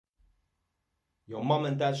Your mum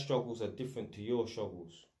and dad's struggles are different to your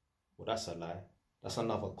struggles. Well, that's a lie. That's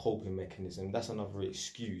another coping mechanism. That's another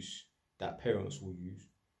excuse that parents will use.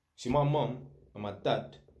 See, my mum and my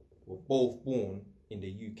dad were both born in the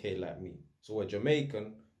UK like me. So we're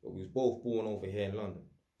Jamaican, but we was both born over here in London.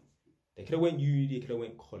 They could have went uni, they could have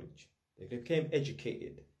went college. They could have became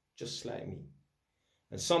educated, just like me.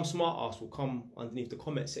 And some smart ass will come underneath the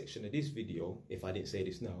comment section of this video, if I didn't say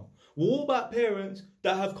this now. Well, what about parents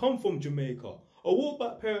that have come from Jamaica? Or what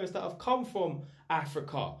about parents that have come from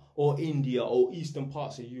Africa or India or eastern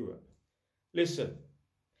parts of Europe? Listen,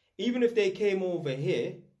 even if they came over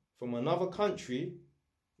here from another country,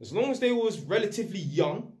 as long as they was relatively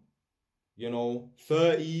young, you know,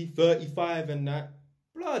 30, 35 and that,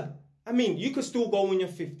 blood. I mean, you could still go when you're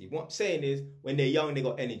 50. What I'm saying is, when they're young, they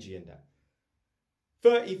got energy and that.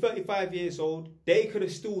 30, 35 years old, they could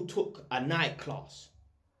have still took a night class.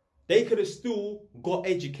 They could have still got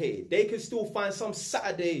educated. They could still find some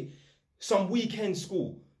Saturday, some weekend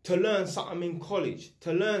school to learn something in college,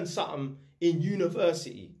 to learn something in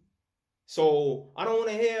university. So I don't want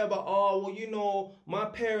to hear about, oh, well, you know, my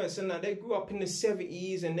parents and that, they grew up in the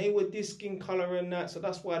 70s and they were this skin color and that, so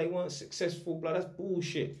that's why they weren't successful. Blah, that's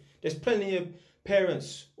bullshit. There's plenty of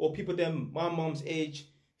parents or people them my mom's age,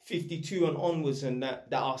 52 and onwards and that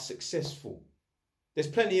are successful. There's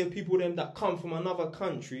plenty of people them that come from another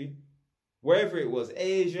country, wherever it was,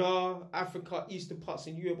 Asia, Africa, eastern parts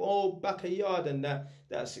of Europe, all backyard and that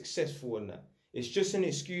are successful and that. It's just an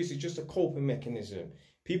excuse, it's just a coping mechanism.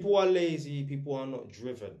 People are lazy, people are not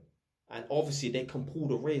driven. And obviously they can pull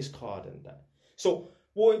the race card and that. So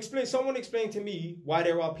someone explain to me why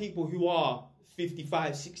there are people who are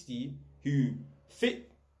 55, 60 who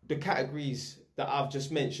fit the categories that I've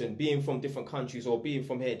just mentioned, being from different countries or being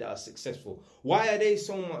from here, that are successful. Why are they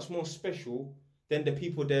so much more special than the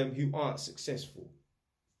people them who aren't successful?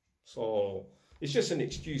 So it's just an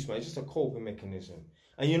excuse, man. It's just a coping mechanism.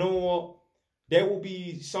 And you know what? There will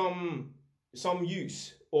be some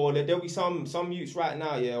youths, or there'll be some youths right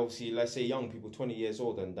now, yeah, obviously, let's say young people, 20 years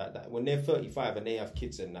old and that when they're 35 and they have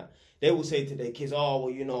kids and that, they will say to their kids, oh,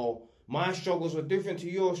 well, you know, my struggles were different to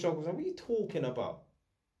your struggles. And what are you talking about?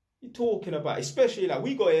 You're talking about, especially like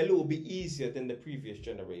we got it a little bit easier than the previous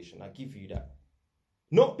generation. I give you that.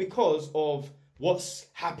 Not because of what's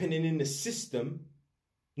happening in the system,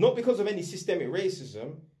 not because of any systemic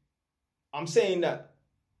racism. I'm saying that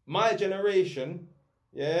my generation,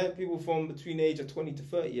 yeah, people from between the age of 20 to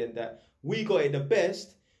 30 and that, we got it the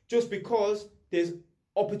best just because there's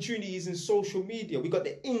opportunities in social media. We got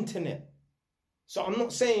the internet. So I'm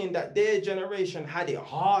not saying that their generation had it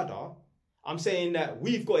harder. I'm saying that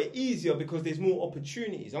we've got it easier because there's more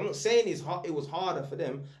opportunities. I'm not saying it was harder for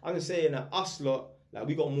them. I'm just saying that us lot, like,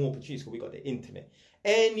 we got more opportunities because we got the internet.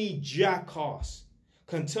 Any jackass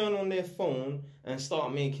can turn on their phone and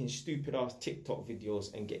start making stupid ass TikTok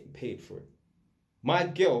videos and getting paid for it. My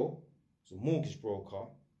girl is a mortgage broker.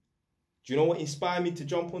 Do you know what inspired me to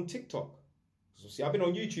jump on TikTok? So see, I've been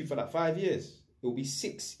on YouTube for like 5 years. It will be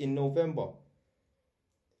 6 in November.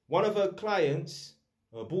 One of her clients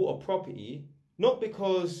bought a property, not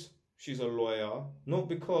because she's a lawyer, not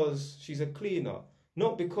because she's a cleaner,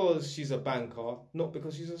 not because she's a banker, not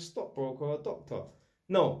because she's a stockbroker or a doctor.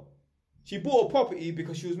 No, she bought a property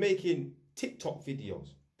because she was making TikTok videos.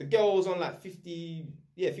 The girl was on like 50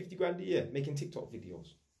 grand a year making TikTok videos.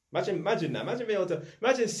 Imagine that.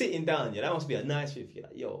 Imagine sitting down. Yeah, that must be a nice fit for you.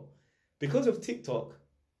 Like, yo, because of TikTok,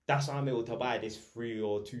 that's how I'm able to buy this 3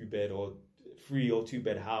 or 2 bed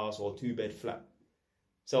house or 2 bed flat.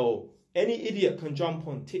 So any idiot can jump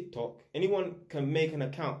on TikTok. Anyone can make an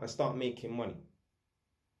account and start making money.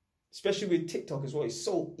 Especially with TikTok as well. It's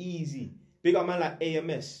so easy. Big up man like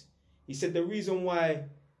AMS. He said the reason why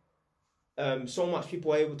so much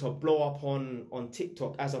people are able to blow up on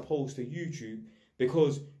TikTok as opposed to YouTube,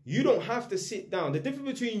 because you don't have to sit down. The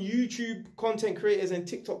difference between YouTube content creators and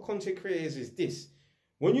TikTok content creators is this.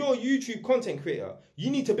 When you're a YouTube content creator, you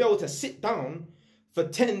need to be able to sit down for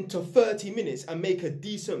 10 to 30 minutes and make a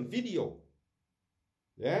decent video.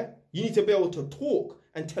 Yeah? You need to be able to talk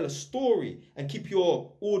and tell a story and keep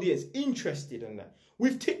your audience interested in that.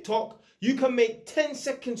 With TikTok, you can make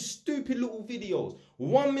 10-second stupid little videos,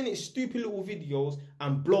 1 minute stupid little videos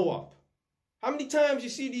and blow up. How many times you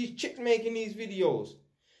see these chicks making these videos?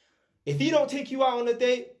 If he don't take you out on a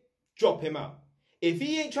date, drop him out. If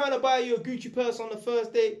he ain't trying to buy you a Gucci purse on the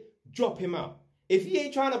first date, drop him out. If he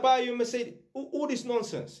ain't trying to buy you a Mercedes, all this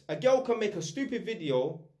nonsense. A girl can make a stupid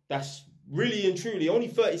video that's really and truly only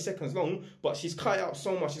 30 seconds long, but she's cut it out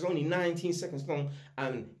so much, it's only 19 seconds long,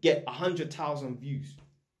 and get 100,000 views.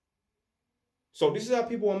 So this is how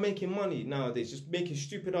people are making money nowadays, just making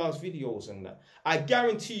stupid ass videos and that. I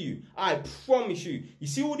guarantee you, I promise you, you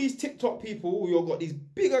see all these TikTok people who got these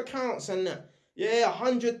big accounts and that, yeah,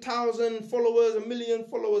 100,000 followers, 1 million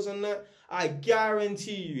followers and that. I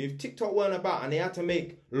guarantee you, if TikTok weren't about and they had to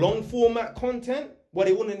make long format content, well,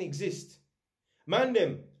 it wouldn't exist. Man,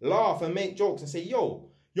 them laugh and make jokes and say, yo,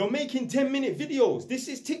 you're making 10-minute videos. This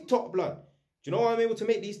is TikTok, blood. Do you know why I'm able to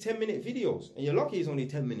make these 10-minute videos? And you're lucky it's only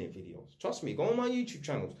 10-minute videos. Trust me, go on my YouTube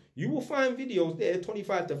channels. You will find videos there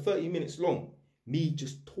 25 to 30 minutes long. Me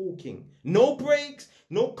just talking. No breaks,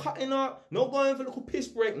 no cutting up, no going for a little piss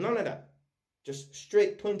break, none of that. Just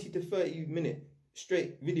straight 20 to 30 minute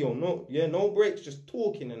straight video. No breaks, just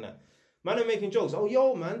talking and that. Man, I'm making jokes. Oh,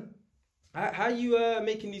 yo, man. How you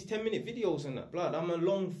making these 10-minute videos and that? Blood, I'm a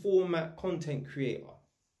long format content creator.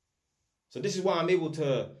 So this is why I'm able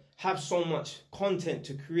to have so much content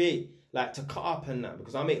to create, like to cut up and that,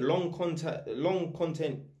 because I make long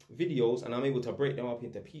content videos and I'm able to break them up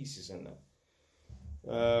into pieces and that.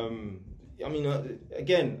 I mean,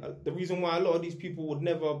 again, the reason why a lot of these people would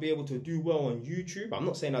never be able to do well on YouTube, I'm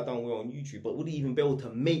not saying I've done well on YouTube, but wouldn't even be able to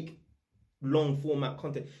make long format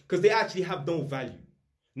content because they actually have no value.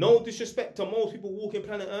 No disrespect to most people walking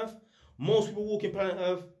planet Earth. Most people walking planet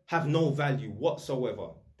Earth have no value whatsoever.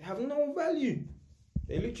 They have no value.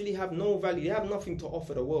 They literally have no value. They have nothing to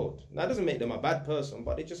offer the world. That doesn't make them a bad person,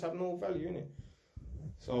 but they just have no value, innit?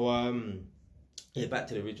 So, yeah, back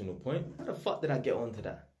to the original point. How the fuck did I get onto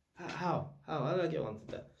that? How did I get onto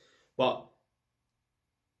that? But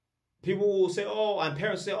people will say, oh, and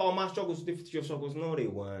parents say, oh, my struggles are different to your struggles. No, they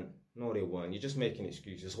weren't. No, they weren't. You're just making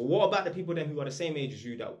excuses. So what about the people then who are the same age as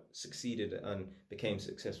you that succeeded and became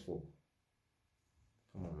successful?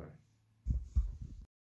 Come on, man.